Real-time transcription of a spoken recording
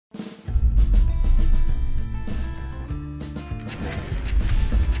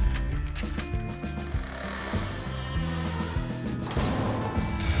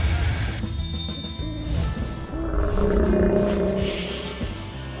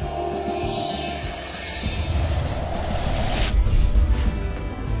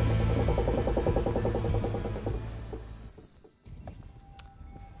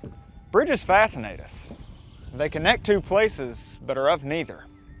Bridges fascinate us. They connect two places, but are of neither.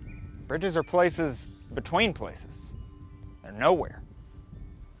 Bridges are places between places. They're nowhere.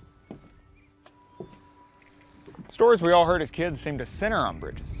 Stories we all heard as kids seem to center on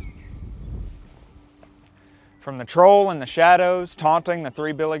bridges. From the troll in the shadows taunting the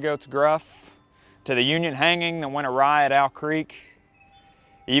three billy goats gruff, to the Union hanging that went awry at Owl Creek,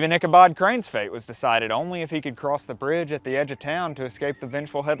 even Ichabod Crane's fate was decided only if he could cross the bridge at the edge of town to escape the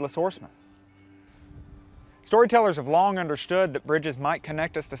vengeful headless horseman. Storytellers have long understood that bridges might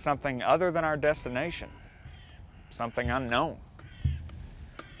connect us to something other than our destination, something unknown.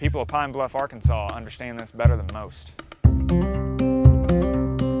 People of Pine Bluff, Arkansas understand this better than most.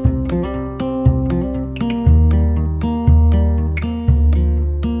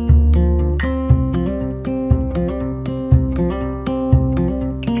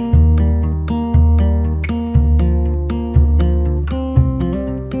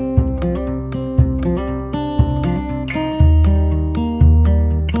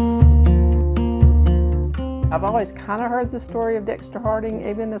 I've always kind of heard the story of Dexter Harding,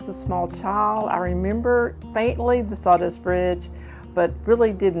 even as a small child. I remember faintly the Sawdust Bridge, but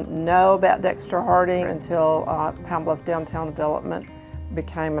really didn't know about Dexter Harding until Pine Bluff Downtown Development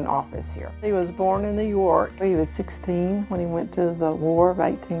became an office here. He was born in New York. He was 16 when he went to the War of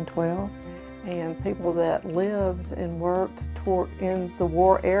 1812, and people that lived and worked in the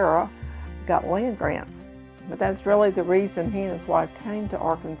war era got land grants. But that's really the reason he and his wife came to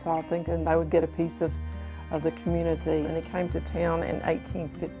Arkansas, thinking they would get a piece of the community, and he came to town in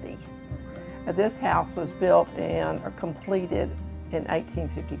 1850. This house was built and completed in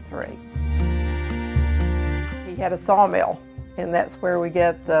 1853. He had a sawmill, and that's where we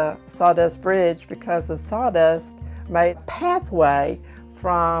get the Sawdust Bridge, because the sawdust made a pathway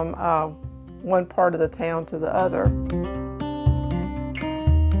from one part of the town to the other.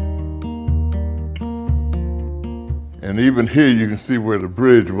 And even here you can see where the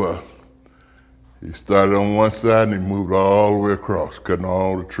bridge was. He started on one side and he moved all the way across, cutting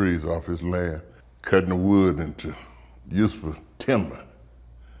all the trees off his land, cutting the wood into useful timber.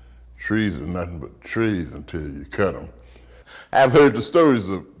 Trees are nothing but trees until you cut them. I've heard the stories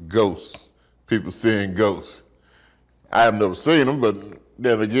of ghosts, people seeing ghosts. I've never seen them, but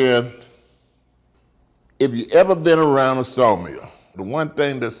then again, if you ever been around a sawmill, the one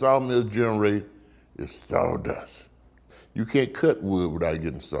thing that sawmills generate is sawdust. You can't cut wood without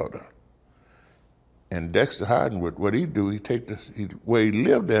getting sawdust. And Dexter Harding, what he'd do, where he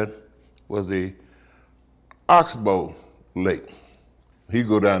lived at was the Oxbow Lake. He'd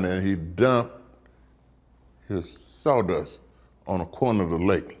go down there and he'd dump his sawdust on a corner of the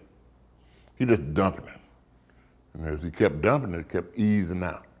lake. He just dumping it. And as he kept dumping it kept easing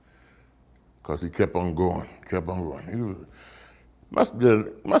out, because he kept on going, kept on going. Must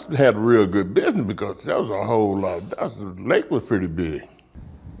have had a real good business, because that was a whole lot. The lake was pretty big.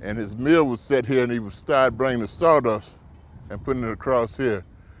 And his mill was set here, and he would start bringing the sawdust and putting it across here.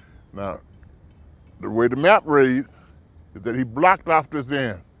 Now, the way the map reads is that he blocked off this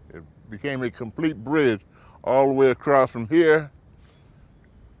end. It became a complete bridge all the way across from here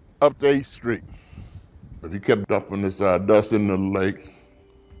up to 8th Street. But he kept dumping this dust in the lake.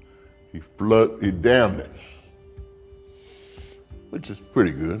 He dammed it, which is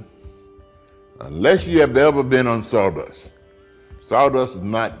pretty good, unless you have ever been on sawdust. Sawdust is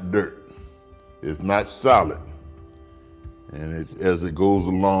not dirt. It's not solid. And as it goes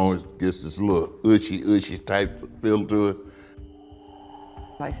along, it gets this little ushy type feel to it.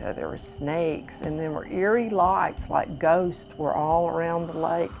 They said there were snakes, and there were eerie lights like ghosts were all around the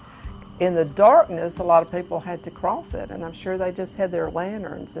lake. In the darkness, a lot of people had to cross it, and I'm sure they just had their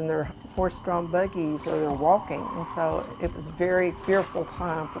lanterns and their horse-drawn buggies, or they're walking. And so it was a very fearful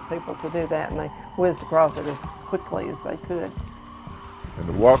time for people to do that, and they whizzed across it as quickly as they could. And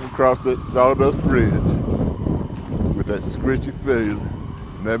to walk across that sawdust bridge with that scritchy feel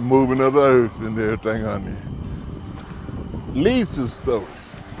and that moving of the earth and everything on there leads to stories.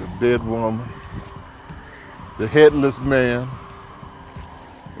 The dead woman, the headless man.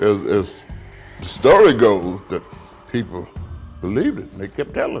 As the story goes, that people believed it, and they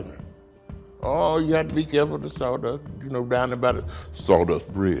kept telling it. Oh, you have to be careful of the sawdust, down about the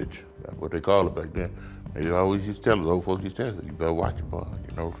Sawdust Bridge. That's what they call it back then. They always used to tell us, old folks used to tell us, you better watch it, boy.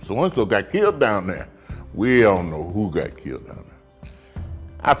 So-and-so got killed down there. We don't know who got killed down there.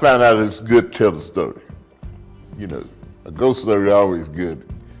 I found out it's good to tell the story. A ghost story is always good,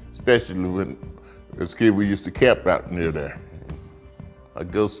 especially when, as a kid, we used to camp out near there. A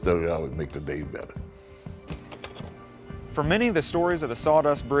ghost story always make the day better. For many, the stories of the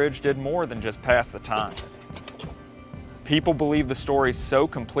Sawdust Bridge did more than just pass the time. People believed the stories so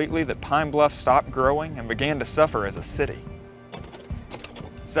completely that Pine Bluff stopped growing and began to suffer as a city.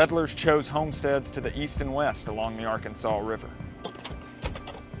 Settlers chose homesteads to the east and west along the Arkansas River.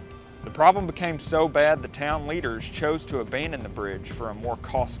 The problem became so bad the town leaders chose to abandon the bridge for a more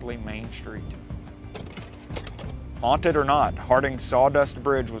costly main street. Haunted or not, Harding's Sawdust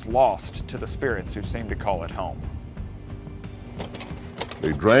Bridge was lost to the spirits who seemed to call it home.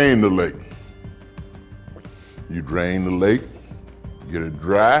 They drained the lake. You drain the lake, get it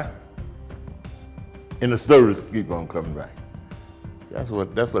dry, and the stories keep on coming back. That's what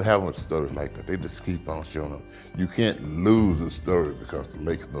happens with stories like that. They just keep on showing up. You can't lose a story because the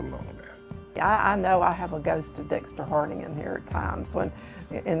lake's no longer there. I know I have a ghost of Dexter Harding in here at times when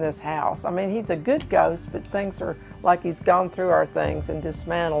in this house. I mean, he's a good ghost, but things are like he's gone through our things and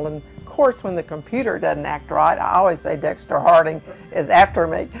dismantled. And of course, when the computer doesn't act right, I always say Dexter Harding is after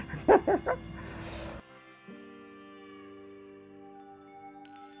me.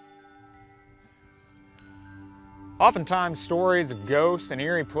 Oftentimes, stories of ghosts and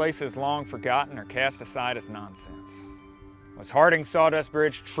eerie places long forgotten are cast aside as nonsense. Was Harding's Sawdust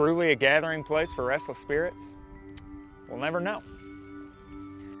Bridge truly a gathering place for restless spirits? We'll never know.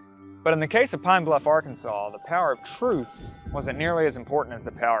 But in the case of Pine Bluff, Arkansas, the power of truth wasn't nearly as important as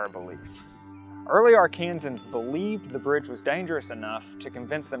the power of belief. Early Arkansans believed the bridge was dangerous enough to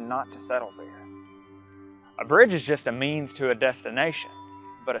convince them not to settle there. A bridge is just a means to a destination,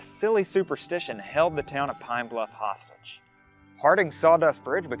 but a silly superstition held the town of Pine Bluff hostage. Harding's Sawdust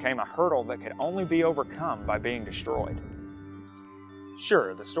Bridge became a hurdle that could only be overcome by being destroyed.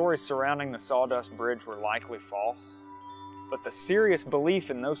 Sure, the stories surrounding the Sawdust Bridge were likely false, but the serious belief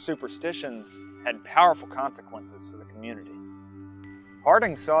in those superstitions had powerful consequences for the community.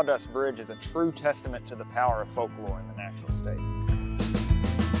 Harding's Sawdust Bridge is a true testament to the power of folklore in the natural state.